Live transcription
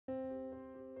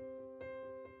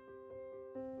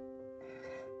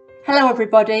Hello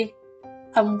everybody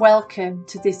and welcome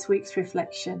to this week's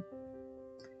reflection.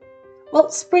 Well,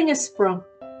 spring has sprung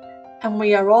and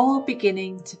we are all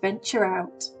beginning to venture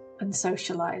out and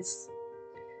socialise.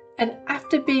 And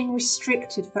after being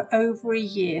restricted for over a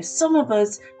year, some of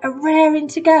us are raring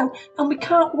to go and we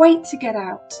can't wait to get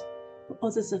out. But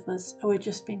others of us are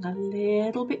just being a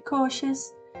little bit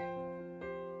cautious,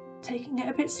 taking it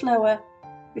a bit slower,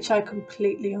 which I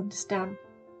completely understand.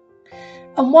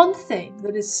 And one thing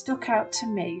that has stuck out to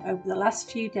me over the last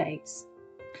few days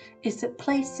is that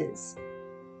places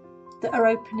that are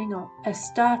opening up are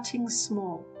starting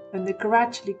small and they're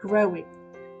gradually growing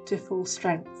to full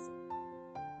strength.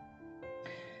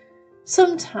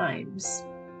 Sometimes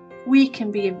we can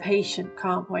be impatient,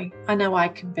 can't we? I know I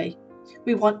can be.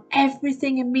 We want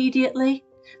everything immediately,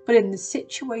 but in the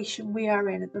situation we are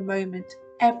in at the moment,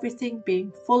 everything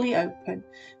being fully open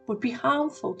would be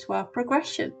harmful to our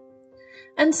progression.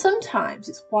 And sometimes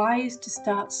it's wise to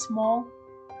start small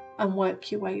and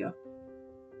work your way up.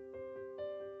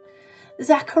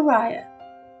 Zechariah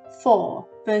 4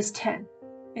 verse 10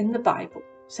 in the Bible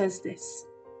says this: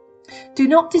 "Do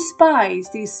not despise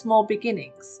these small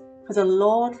beginnings, for the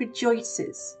Lord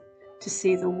rejoices to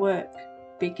see the work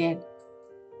begin."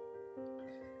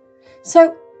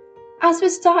 So as we're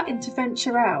starting to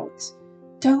venture out,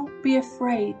 don't be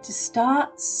afraid to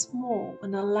start small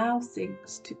and allow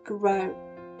things to grow.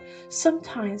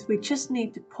 Sometimes we just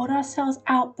need to put ourselves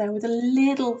out there with a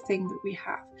little thing that we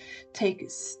have. Take a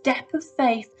step of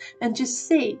faith and just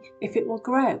see if it will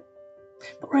grow.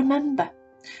 But remember,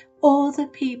 other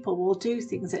people will do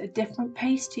things at a different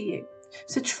pace to you.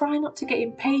 So try not to get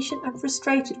impatient and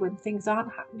frustrated when things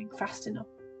aren't happening fast enough.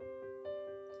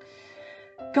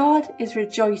 God is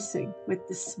rejoicing with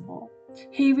the small.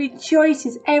 He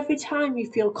rejoices every time you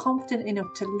feel confident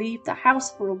enough to leave the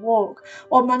house for a walk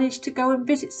or manage to go and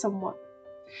visit someone.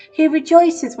 He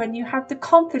rejoices when you have the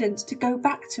confidence to go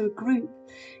back to a group,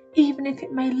 even if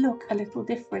it may look a little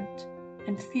different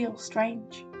and feel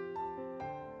strange.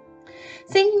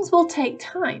 Things will take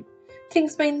time.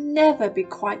 Things may never be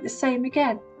quite the same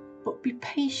again, but be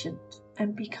patient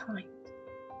and be kind.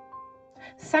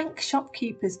 Thank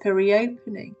shopkeepers for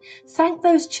reopening. Thank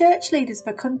those church leaders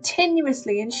for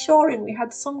continuously ensuring we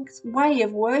had some way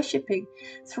of worshipping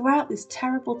throughout this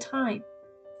terrible time.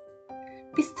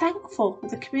 Be thankful for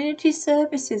the community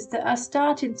services that are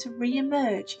starting to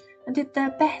re-emerge and did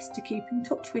their best to keep in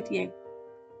touch with you.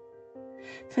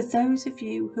 For those of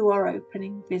you who are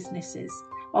opening businesses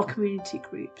or community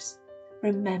groups,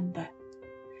 remember,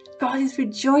 God is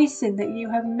rejoicing that you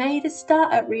have made a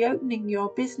start at reopening your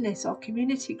business or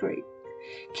community group.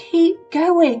 Keep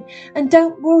going and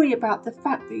don't worry about the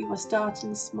fact that you are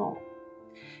starting small.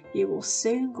 You will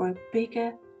soon grow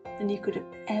bigger than you could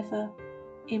have ever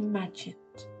imagined.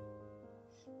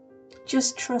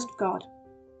 Just trust God.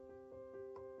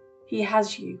 He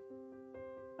has you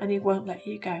and He won't let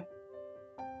you go.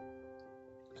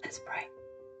 Let's pray.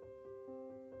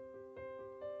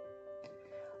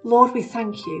 Lord, we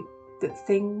thank you that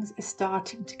things are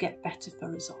starting to get better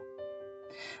for us all.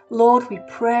 Lord, we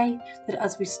pray that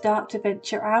as we start to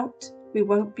venture out, we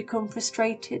won't become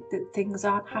frustrated that things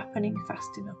aren't happening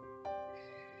fast enough.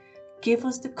 Give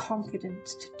us the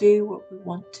confidence to do what we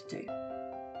want to do.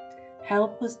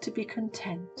 Help us to be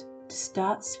content to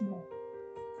start small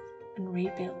and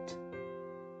rebuild.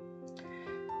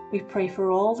 We pray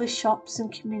for all the shops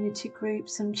and community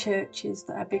groups and churches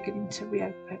that are beginning to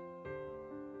reopen.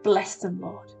 Bless them,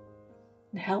 Lord,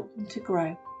 and help them to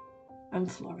grow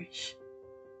and flourish.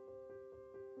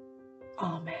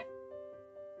 Amen.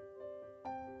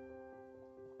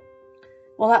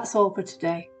 Well, that's all for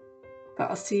today,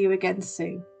 but I'll see you again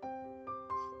soon.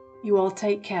 You all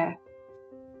take care.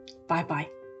 Bye-bye.